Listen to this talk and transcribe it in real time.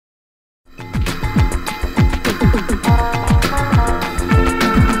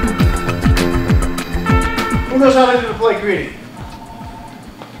knows how to do the plate greeting?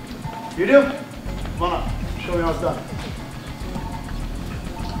 You do? Come on up. Show me how it's done.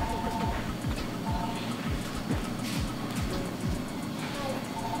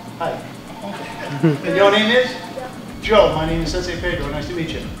 Hi. And your name is? Joe. My name is Sensei Pedro. Nice to meet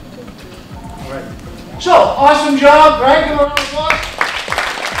you. All right. So, awesome job, right? Give a round of applause.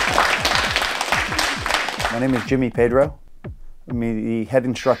 My name is Jimmy Pedro. I'm the head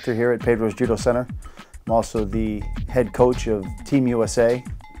instructor here at Pedro's Judo Center. I'm also the head coach of Team USA,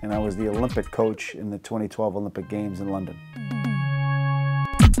 and I was the Olympic coach in the 2012 Olympic Games in London.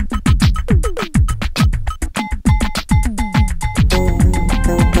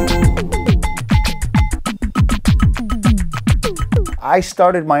 I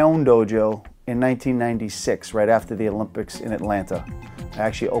started my own dojo in 1996, right after the Olympics in Atlanta. I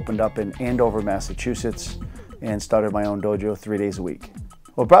actually opened up in Andover, Massachusetts, and started my own dojo 3 days a week.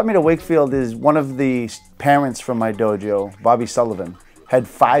 What brought me to Wakefield is one of the parents from my dojo, Bobby Sullivan, had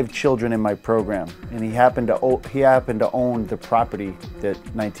 5 children in my program, and he happened to own the property at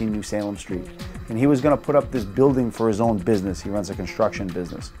 19 New Salem Street. And he was going to put up this building for his own business. He runs a construction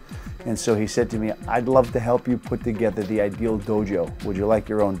business. And so he said to me, I'd love to help you put together the ideal dojo. Would you like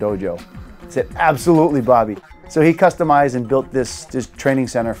your own dojo? I said, absolutely, Bobby. So he customized and built this training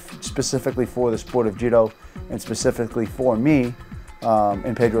center specifically for the sport of judo and specifically for me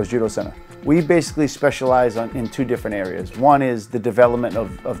in Pedro's Judo Center. We basically specialize in 2 different areas. One is the development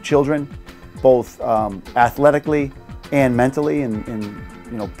of children, both athletically and mentally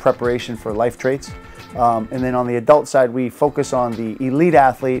in preparation for life traits. And then on the adult side, we focus on the elite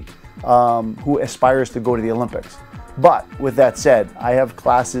athlete who aspires to go to the Olympics. But with that said, I have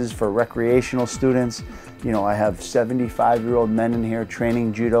classes for recreational students. I have 75-year-old men in here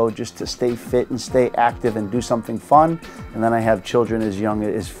training judo just to stay fit and stay active and do something fun. And then I have children as young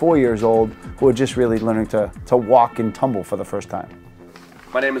as 4 years old who are just really learning to walk and tumble for the first time.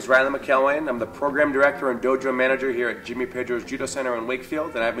 My name is Riley McElwain. I'm the program director and dojo manager here at Jimmy Pedro's Judo Center in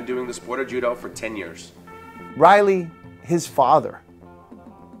Wakefield, and I've been doing the sport of judo for 10 years. Riley, his father,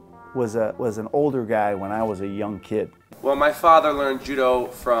 was an older guy when I was a young kid. Well, my father learned judo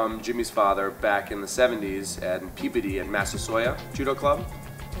from Jimmy's father back in the 70s at Peabody and Massasoit Judo Club.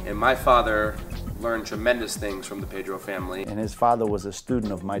 And my father learned tremendous things from the Pedro family. And his father was a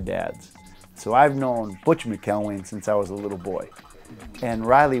student of my dad's. So I've known Butch McElwain since I was a little boy. And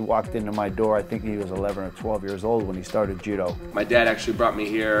Riley walked into my door, I think he was 11 or 12 years old when he started judo. My dad actually brought me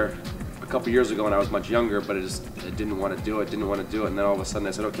here a couple years ago when I was much younger, but I didn't want to do it, and then all of a sudden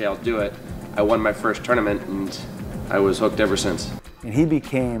I said, okay, I'll do it. I won my first tournament, and I was hooked ever since. And he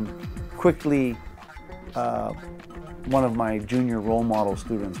became quickly one of my junior role model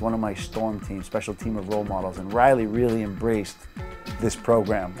students, one of my storm team, special team of role models, and Riley really embraced this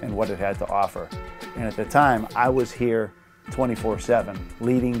program and what it had to offer. And at the time, I was here 24/7,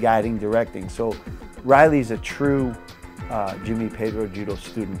 leading, guiding, directing. So Riley's a true Jimmy Pedro Judo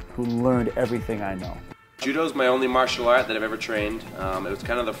student who learned everything I know. Judo is my only martial art that I've ever trained. It was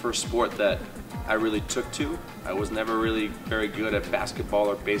kind of the first sport that I really took to. I was never really very good at basketball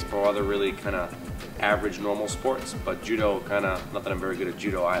or baseball, other really kind of average normal sports, but judo kind of, not that I'm very good at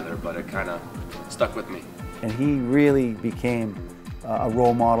judo either, but it kind of stuck with me. And he really became a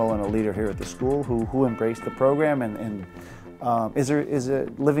role model and a leader here at the school who embraced the program and is a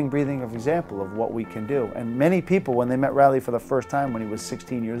living, breathing example of what we can do. And many people, when they met Riley for the first time when he was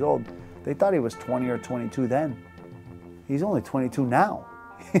 16 years old, they thought he was 20 or 22 then. He's only 22 now,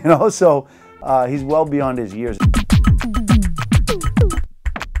 so he's well beyond his years.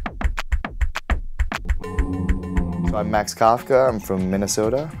 So I'm Max Kafka, I'm from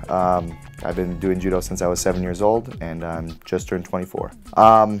Minnesota. I've been doing judo since I was 7 years old, and I'm just turned 24.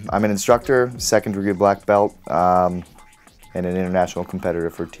 I'm an instructor, second-degree black belt, and an international competitor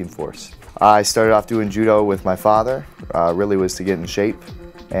for Team Force. I started off doing judo with my father, really was to get in shape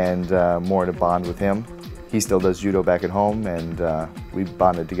and more to bond with him. He still does judo back at home, and we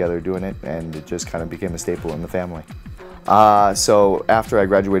bonded together doing it, and it just kind of became a staple in the family. So after I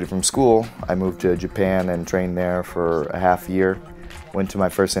graduated from school, I moved to Japan and trained there for a half year. Went to my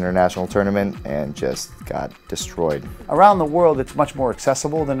first international tournament and just got destroyed. Around the world, it's much more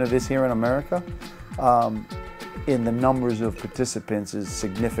accessible than it is here in America. In the numbers of participants is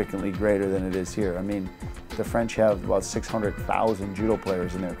significantly greater than it is here. I mean, the French have about 600,000 judo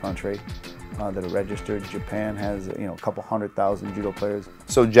players in their country that are registered. Japan has a couple 100,000 judo players.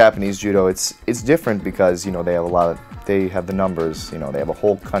 So Japanese judo, it's different because they have they have the numbers. They have a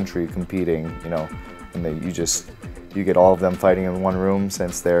whole country competing. And you get all of them fighting in one room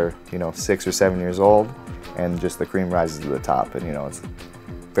since they're 6 or 7 years old, and just the cream rises to the top. And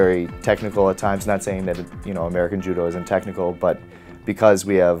very technical at times. Not saying that, you know, American Judo isn't technical, but because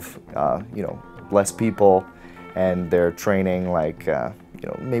we have, you know, less people and they're training like, you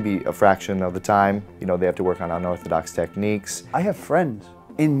know, maybe a fraction of the time, you know, they have to work on unorthodox techniques. I have friends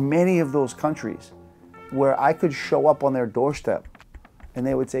in many of those countries where I could show up on their doorstep and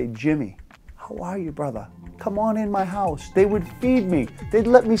they would say, "Jimmy, how are you, brother? Come on in my house." They would feed me. They'd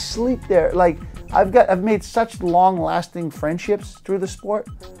let me sleep there. Like, I've made such long-lasting friendships through the sport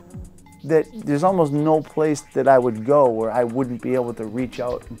that there's almost no place that I would go where I wouldn't be able to reach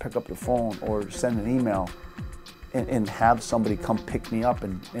out and pick up the phone or send an email and have somebody come pick me up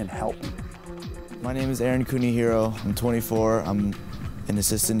and help me. My name is Aaron Kunihiro. I'm 24. I'm an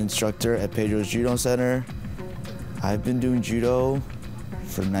assistant instructor at Pedro's Judo Center. I've been doing judo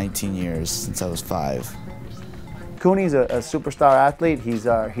for 19 years, since I was 5. Cooney's a superstar athlete. He's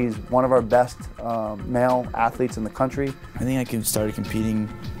one of our best male athletes in the country. I think I started competing.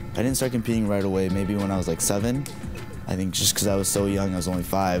 I didn't start competing right away, maybe when I was like 7. I think just because I was so young, I was only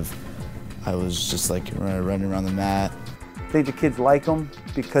 5. I was just like running around the mat. I think the kids like him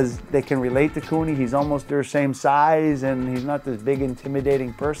because they can relate to Cooney. He's almost their same size and he's not this big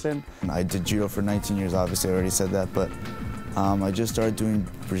intimidating person. I did judo for 19 years, obviously I already said that, but I just started doing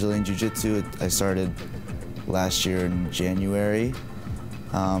Brazilian Jiu-Jitsu. I started last year in January,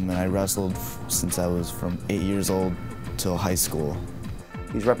 and I wrestled since I was from 8 years old till high school.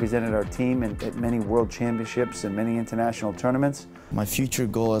 He's represented our team at many world championships and many international tournaments. My future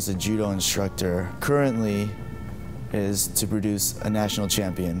goal as a judo instructor currently is to produce a national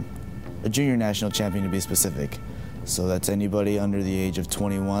champion, a junior national champion to be specific. So that's anybody under the age of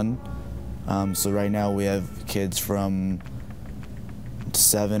 21. So right now we have kids from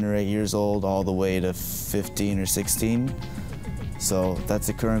 7 or 8 years old all the way to 15 or 16. So that's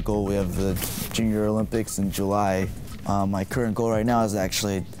the current goal. We have the Junior Olympics in July. My current goal right now is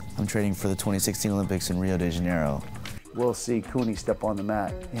actually I'm training for the 2016 Olympics in Rio de Janeiro. We'll see Cooney step on the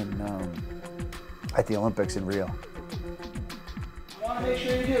mat at the Olympics in Rio. You want to make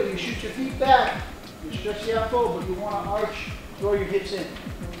sure you do. You shoot your feet back. You stretch the out forward, but you want to arch, throw your hips in.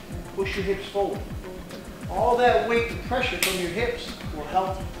 Push your hips forward. All that weight and pressure from your hips will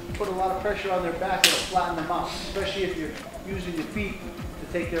help put a lot of pressure on their back. It'll flatten them out, especially if you're using your feet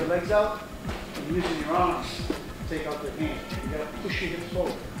to take their legs out and using your arms to take out their hands. You got to push your hips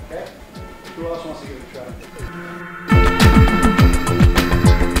forward, okay? Who else wants to give it a try?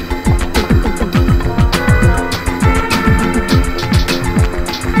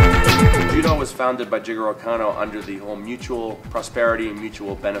 Judo was founded by Jigoro Kano under the whole mutual prosperity and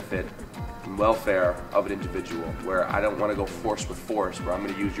mutual benefit and welfare of an individual, where I don't want to go force with force, where I'm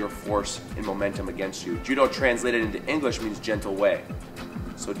going to use your force and momentum against you. Judo translated into English means gentle way.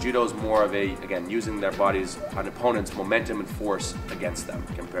 So judo is more of a, again, using their bodies on opponents' momentum and force against them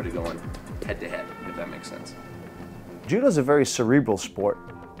compared to going head to head, if that makes sense. Judo is a very cerebral sport.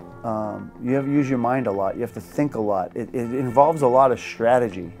 You have to use your mind a lot. You have to think a lot. It involves a lot of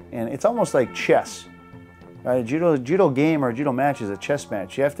strategy, and it's almost like chess. Right? A judo game or a judo match is a chess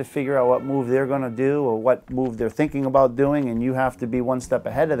match. You have to figure out what move they're going to do or what move they're thinking about doing, and you have to be one step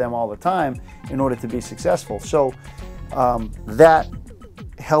ahead of them all the time in order to be successful. So that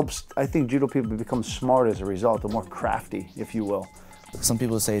helps, I think, judo people become smart as a result. They're more crafty, if you will. Some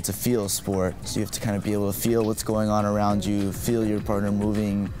people say it's a feel sport, so you have to kind of be able to feel what's going on around you, feel your partner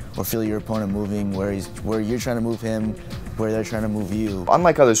moving, or feel your opponent moving, where you're trying to move him, where they're trying to move you.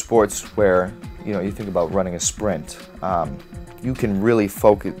 Unlike other sports where, you know, you think about running a sprint, you can really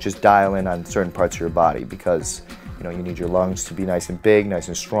focus, just dial in on certain parts of your body because, you know, you need your lungs to be nice and big, nice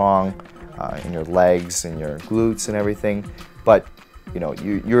and strong, and your legs and your glutes and everything. But, you know,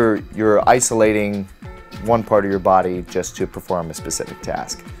 you're isolating one part of your body just to perform a specific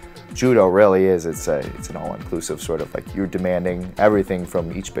task. Judo really is, it's an all-inclusive sort of, like, you're demanding everything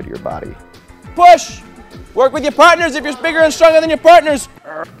from each bit of your body. Push! Work with your partners if you're bigger and stronger than your partners.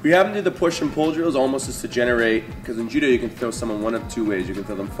 We have to do the push and pull drills almost as to generate, because in judo you can throw someone one of two ways. You can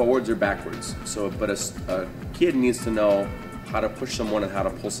throw them forwards or backwards. So, but a kid needs to know how to push someone and how to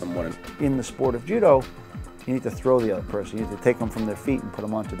pull someone. In the sport of judo, you need to throw the other person. You need to take them from their feet and put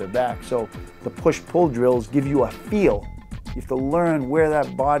them onto their back. So the push-pull drills give you a feel. You have to learn where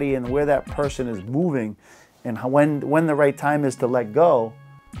that body and where that person is moving and when the right time is to let go,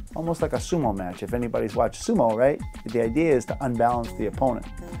 almost like a sumo match. If anybody's watched sumo, right? The idea is to unbalance the opponent.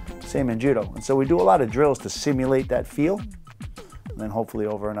 Same in judo. And so we do a lot of drills to simulate that feel. And then hopefully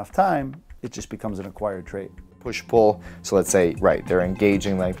over enough time, it just becomes an acquired trait. Push-pull, so let's say, right, they're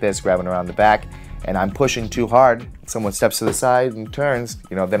engaging like this, grabbing around the back, and I'm pushing too hard, someone steps to the side and turns,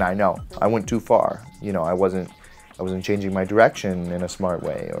 you know, then I know I went too far. You know, I wasn't I wasn't changing my direction in a smart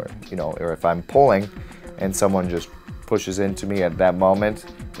way, or or if I'm pulling and someone just pushes into me at that moment,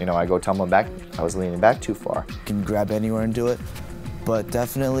 I go tumbling back. I was leaning back too far. You can grab anywhere and do it, but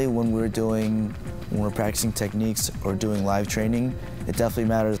definitely when we're practicing techniques or doing live training, it definitely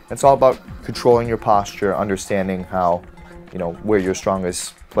matters. It's all about controlling your posture, understanding how, where your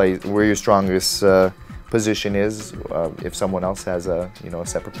strongest position is, if someone else has a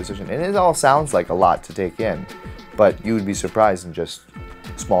separate position. And it all sounds like a lot to take in, but you would be surprised in just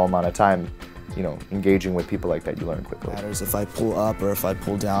a small amount of time, engaging with people like that, you learn quickly. It matters if I pull up or if I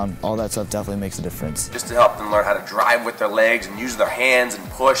pull down. All that stuff definitely makes a difference. Just to help them learn how to drive with their legs and use their hands and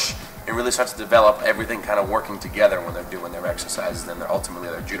push, and really start to develop everything kind of working together when they're doing their exercises and ultimately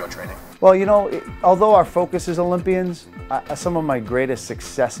their judo training. Well, although our focus is Olympians, some of my greatest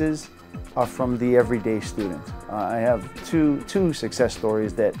successes are from the everyday student. I have two success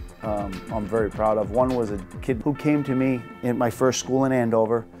stories that I'm very proud of. One was a kid who came to me in my first school in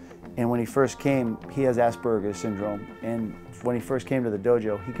Andover, and when he first came, he has Asperger's syndrome, and when he first came to the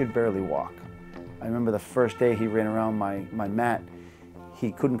dojo, he could barely walk. I remember the first day he ran around my mat,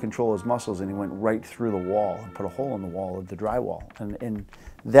 he couldn't control his muscles and he went right through the wall and put a hole in the wall of the drywall. And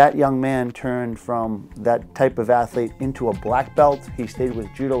that young man turned from that type of athlete into a black belt. He stayed with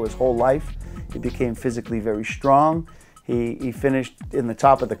judo his whole life. He became physically very strong. He finished in the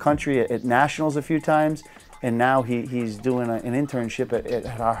top of the country at nationals a few times, and now he's doing an internship at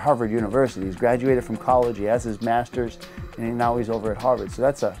Harvard University. He's graduated from college, he has his master's, and now he's over at Harvard. So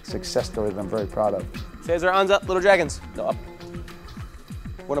that's a success story that I'm very proud of. Says our arms up, little dragons. No, up.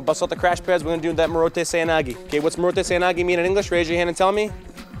 We're gonna bust out the crash pads. We're gonna do that Morote Seyanagi. Okay, what's Morote Seyanagi mean in English? Raise your hand and tell me.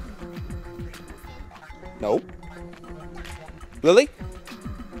 No. Lily?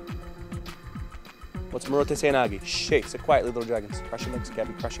 What's Morote Seyanagi? Shh, sit quietly, little dragons. Crush your legs,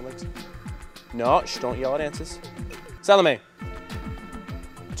 Gabby, crush your legs. No, shh, don't yell at answers. Salome.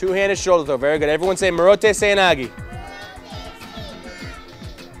 Two-handed shoulder throw, very good. Everyone say Morote Seyanagi.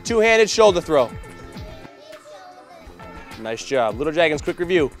 Two-handed shoulder throw. Nice job. Little dragons, quick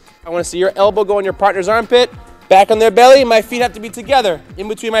review. I want to see your elbow go in your partner's armpit, back on their belly. My feet have to be together, in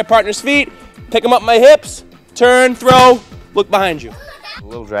between my partner's feet. Pick them up my hips, turn, throw, look behind you.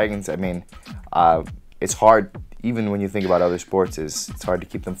 Little dragons, I mean, it's hard, even when you think about other sports, it's hard to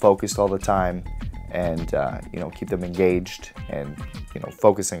keep them focused all the time and, keep them engaged and,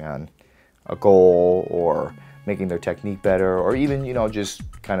 focusing on a goal or making their technique better, or even, just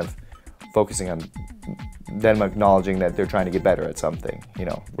kind of focusing on them acknowledging that they're trying to get better at something,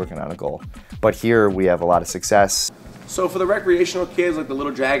 working on a goal. But here we have a lot of success. So for the recreational kids, like the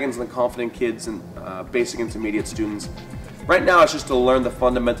little dragons and the confident kids and basic intermediate students, right now it's just to learn the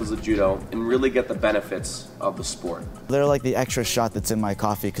fundamentals of judo and really get the benefits of the sport. They're like the extra shot that's in my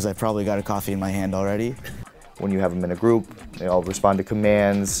coffee because I probably got a coffee in my hand already. When you have them in a group, they all respond to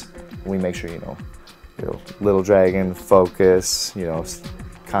commands. We make sure, little dragon, focus,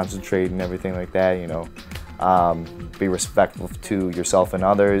 concentrate and everything like that, be respectful to yourself and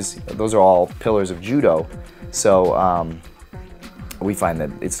others. Those are all pillars of judo. So we find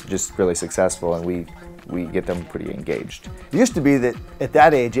that it's just really successful, and we get them pretty engaged. It used to be that at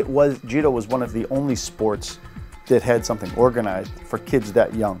that age, judo was one of the only sports that had something organized for kids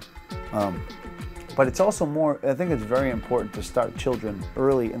that young. But it's also I think it's very important to start children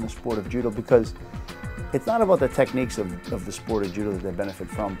early in the sport of judo, because it's not about the techniques of the sport of judo that they benefit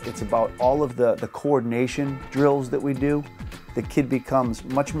from. It's about all of the coordination drills that we do. The kid becomes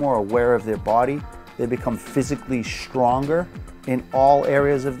much more aware of their body. They become physically stronger in all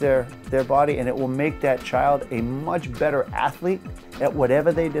areas of their body, and it will make that child a much better athlete at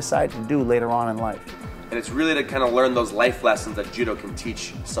whatever they decide to do later on in life. And it's really to kind of learn those life lessons that judo can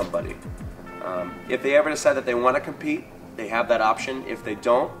teach somebody. If they ever decide that they want to compete, they have that option. If they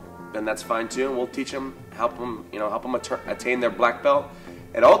don't, then that's fine too, and we'll teach them, help them attain their black belt.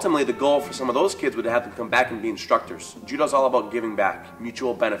 And ultimately, the goal for some of those kids would have them come back and be instructors. Judo's all about giving back,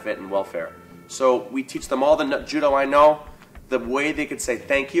 mutual benefit and welfare. So we teach them all the judo I know, the way they could say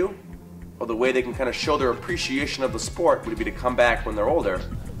thank you, or the way they can kind of show their appreciation of the sport would be to come back when they're older.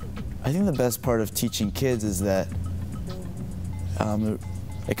 I think the best part of teaching kids is that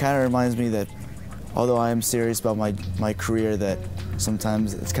it kind of reminds me that although I am serious about my career, that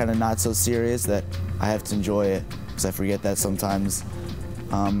sometimes it's kind of not so serious, that I have to enjoy it, because I forget that sometimes.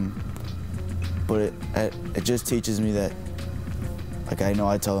 But it just teaches me that, like, I know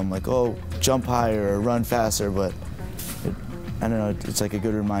I tell them, like, oh, jump higher or run faster, but I don't know, it's like a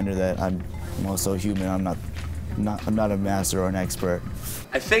good reminder that I'm also human. I'm not a master or an expert.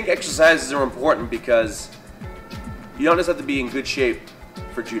 I think exercises are important because you don't just have to be in good shape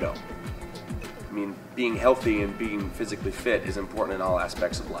for judo. I mean, being healthy and being physically fit is important in all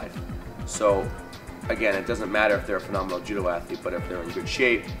aspects of life. So, again, it doesn't matter if they're a phenomenal judo athlete, but if they're in good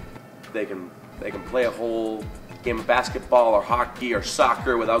shape, they can play a whole game of basketball or hockey or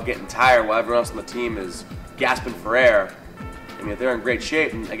soccer without getting tired while everyone else on the team is gasping for air. I mean, if they're in great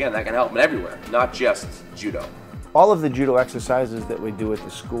shape, and again, that can help them everywhere, not just judo. All of the judo exercises that we do at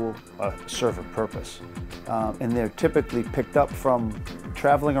the school serve a purpose. And they're typically picked up from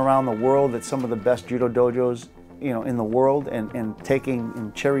traveling around the world at some of the best judo dojos, you know, in the world, and taking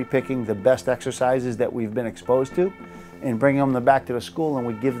and cherry picking the best exercises that we've been exposed to and bringing them back to the school, and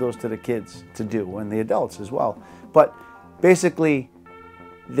we give those to the kids to do, and the adults as well. But basically,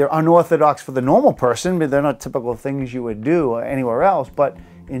 they're unorthodox for the normal person, but they're not typical things you would do anywhere else. But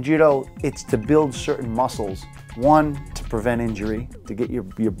in judo, it's to build certain muscles. One, to prevent injury, to get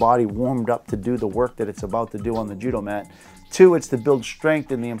your body warmed up to do the work that it's about to do on the judo mat. Two, it's to build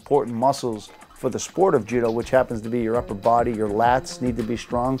strength in the important muscles for the sport of judo, which happens to be your upper body. Your lats need to be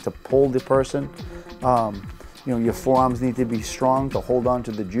strong to pull the person. You know, your forearms need to be strong to hold on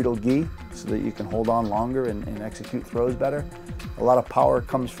to the judo gi so that you can hold on longer and execute throws better. A lot of power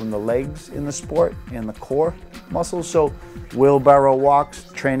comes from the legs in the sport and the core muscles. So wheelbarrow walks,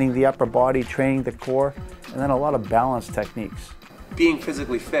 training the upper body, training the core, and then a lot of balance techniques. Being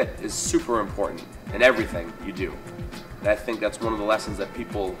physically fit is super important in everything you do. And I think that's one of the lessons that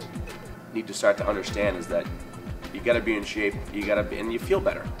people need to start to understand, is that you gotta be in shape, and you feel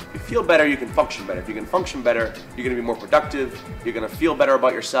better. If you feel better, you can function better. If you can function better, you're gonna be more productive, you're gonna feel better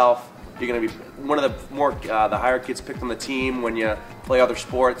about yourself, you're gonna be one of the higher kids picked on the team when you play other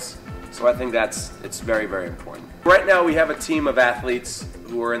sports. So I think it's very, very important. Right now we have a team of athletes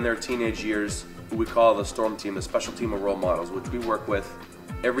who are in their teenage years, who we call the Storm Team, the special team of role models, which we work with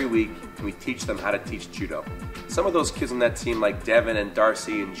every week, and we teach them how to teach judo. Some of those kids on that team, like Devin and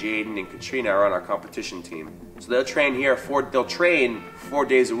Darcy and Jaden and Katrina, are on our competition team. So they'll train here, they'll train 4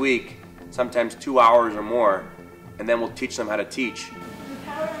 days a week, sometimes 2 hours or more, and then we'll teach them how to teach.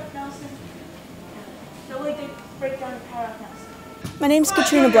 My name's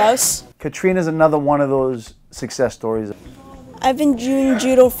Katrina Blouse. Katrina's another one of those success stories. I've been doing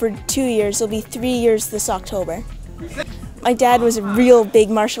judo for 2 years. It'll be 3 years this October. My dad was a real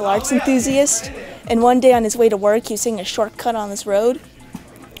big martial arts enthusiast, and one day on his way to work, he was taking a shortcut on this road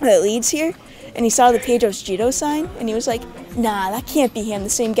that leads here, and he saw the Pedro's judo sign, and he was like, nah, that can't be him, the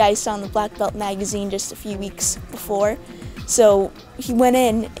same guy he saw in the Black Belt magazine just a few weeks before. So he went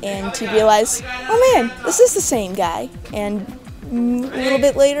in, and he realized, oh man, this is the same guy. And a little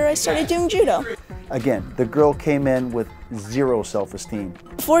bit later, I started doing judo. Again, the girl came in with zero self-esteem.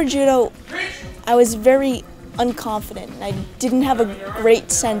 Before judo, I was very unconfident. I didn't have a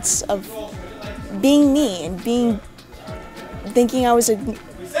great sense of being me and thinking I was a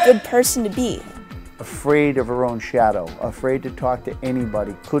good person to be. Afraid of her own shadow, afraid to talk to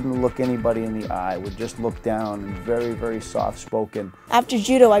anybody, couldn't look anybody in the eye, would just look down, and very, very soft-spoken. After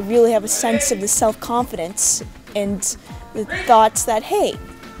judo, I really have a sense of the self-confidence and the thoughts that, hey,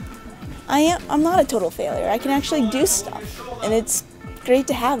 I'm not a total failure. I can actually do stuff, and it's great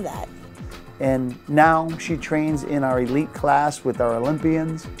to have that. And now she trains in our elite class with our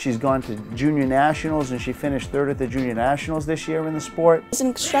Olympians. She's gone to junior nationals, and she finished 3rd at the junior nationals this year in the sport. As an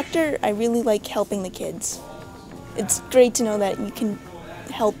instructor, I really like helping the kids. It's great to know that you can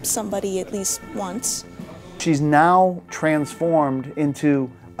help somebody at least once. She's now transformed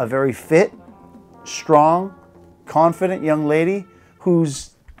into a very fit, strong, confident young lady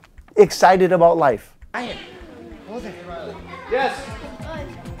who's excited about life. Yes.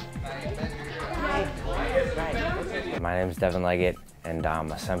 My name is Devin Leggett, and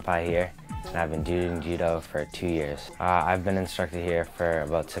I'm a senpai here, and I've been doing judo for 2 years. I've been instructor here for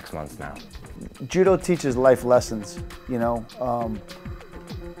about 6 months now. Judo teaches life lessons, you know.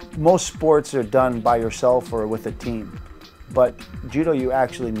 Most sports are done by yourself or with a team, but judo, you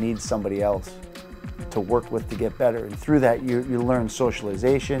actually need somebody else to work with to get better. And through that, you learn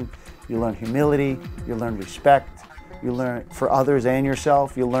socialization, you learn humility, you learn respect, you learn for others and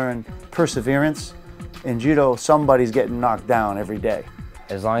yourself, you learn perseverance. In judo, somebody's getting knocked down every day.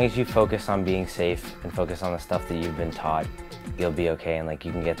 As long as you focus on being safe and focus on the stuff that you've been taught, you'll be okay, and like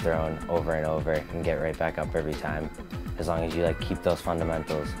you can get thrown over and over and get right back up every time. As long as you like keep those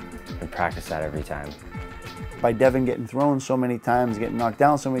fundamentals and practice that every time. By Devin getting thrown so many times, getting knocked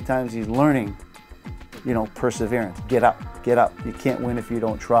down so many times, he's learning, you know, perseverance. Get up, get up. You can't win if you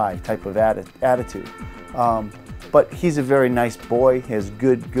don't try type of attitude. But he's a very nice boy, has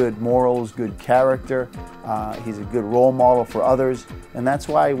good morals, good character. He's a good role model for others. And that's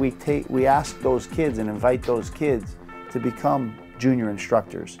why we ask those kids and invite those kids to become junior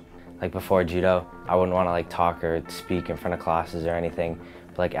instructors. Like before judo, I wouldn't want to like talk or speak in front of classes or anything.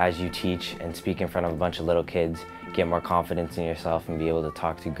 But like as you teach and speak in front of a bunch of little kids, you get more confidence in yourself and be able to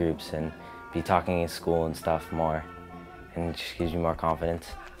talk to groups and be talking in school and stuff more. And it just gives you more confidence.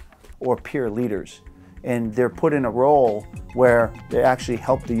 Or peer leaders. And they're put in a role where they actually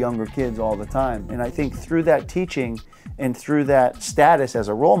help the younger kids all the time. And I think through that teaching and through that status as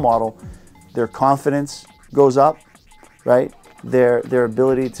a role model, their confidence goes up, right? Their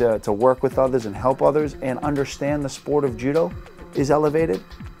ability to work with others and help others and understand the sport of judo is elevated.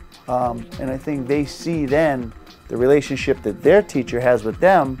 And I think they see then the relationship that their teacher has with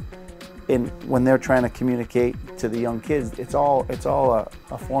them when they're trying to communicate to the young kids. It's all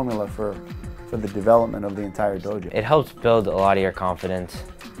a formula for the development of the entire dojo. It helps build a lot of your confidence,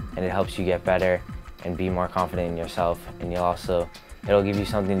 and it helps you get better and be more confident in yourself. And it'll give you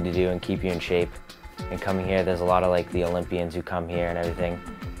something to do and keep you in shape. And coming here, there's a lot of like the Olympians who come here and everything,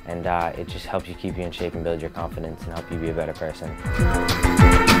 and it just helps you keep you in shape and build your confidence and help you be a better person.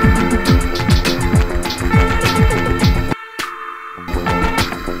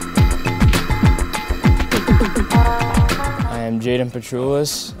 I am Jaden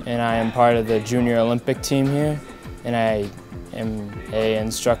Petroulis, and I am part of the Junior Olympic team here, and I am an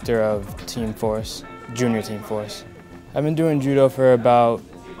instructor of Team Force, Junior Team Force. I've been doing judo for about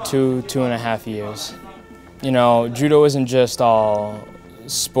two and a half years. You know, judo isn't just all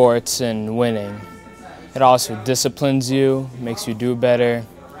sports and winning. It also disciplines you, makes you do better.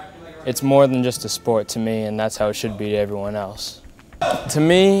 It's more than just a sport to me, and that's how it should be to everyone else. To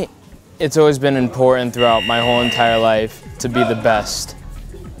me, it's always been important throughout my whole entire life to be the best.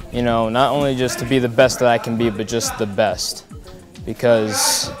 You know, not only just to be the best that I can be, but just the best.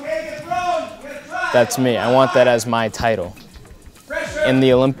 Because that's me. I want that as my title. And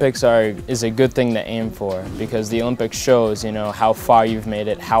the Olympics is a good thing to aim for, because the Olympics shows, you know, how far you've made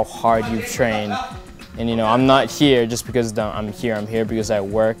it, how hard you've trained. And you know, I'm not here just because I'm here because I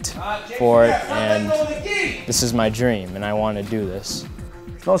worked for it, and this is my dream, and I want to do this.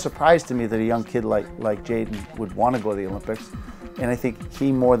 It's no surprise to me that a young kid like Jaden would want to go to the Olympics, and I think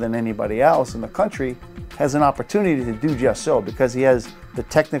he, more than anybody else in the country, has an opportunity to do just so, because he has the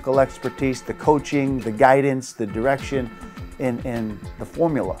technical expertise, the coaching, the guidance, the direction, and the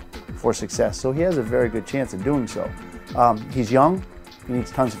formula for success. So he has a very good chance of doing so. He's young, he needs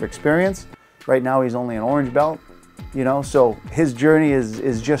tons of experience. Right now he's only an orange belt, you know, so his journey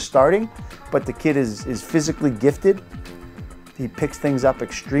is just starting, but the kid is physically gifted. He picks things up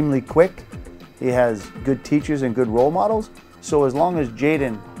extremely quick. He has good teachers and good role models. So as long as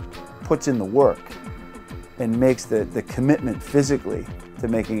Jaden puts in the work and makes the commitment physically to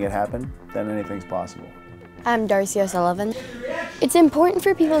making it happen, then anything's possible. I'm Darcy O'Sullivan. It's important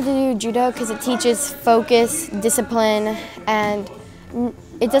for people to do judo because it teaches focus, discipline, and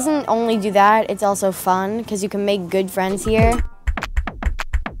it doesn't only do that, it's also fun because you can make good friends here.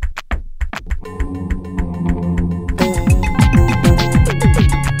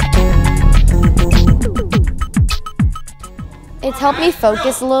 It's helped me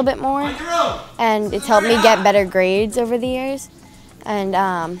focus a little bit more, and it's helped me get better grades over the years. And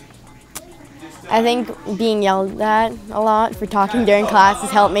I think being yelled at a lot for talking during class has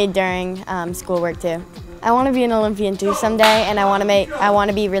helped me during schoolwork too. I want to be an Olympian too someday, and I want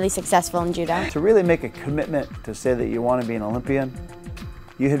to be really successful in judo. To really make a commitment to say that you want to be an Olympian,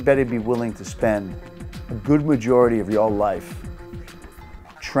 you had better be willing to spend a good majority of your life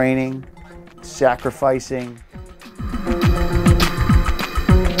training, sacrificing.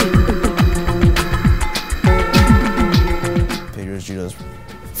 Pedro's Judo,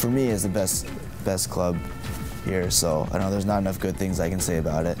 for me, is the best club here, so I know there's not enough good things I can say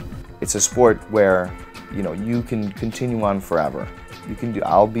about it. It's a sport where, you know, you can continue on forever.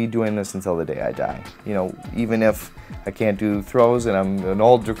 I'll be doing this until the day I die. You know, even if I can't do throws and I'm an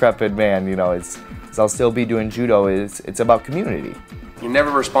old decrepit man, you know, I'll still be doing judo. It's about community. You're never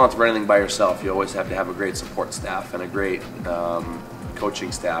responsible for anything by yourself. You always have to have a great support staff and a great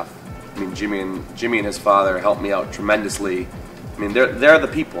coaching staff. I mean, Jimmy and his father helped me out tremendously. I mean, they're the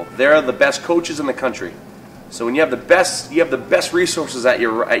people. They're the best coaches in the country. So when you have the best resources at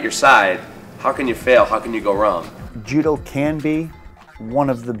your side, how can you fail? How can you go wrong? Judo can be one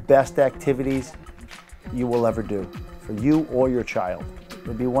of the best activities you will ever do for you or your child.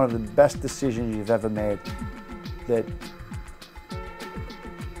 It'll be one of the best decisions you've ever made. That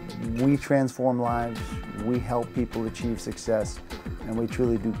we transform lives, we help people achieve success, and we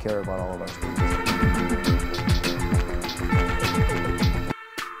truly do care about all of our students.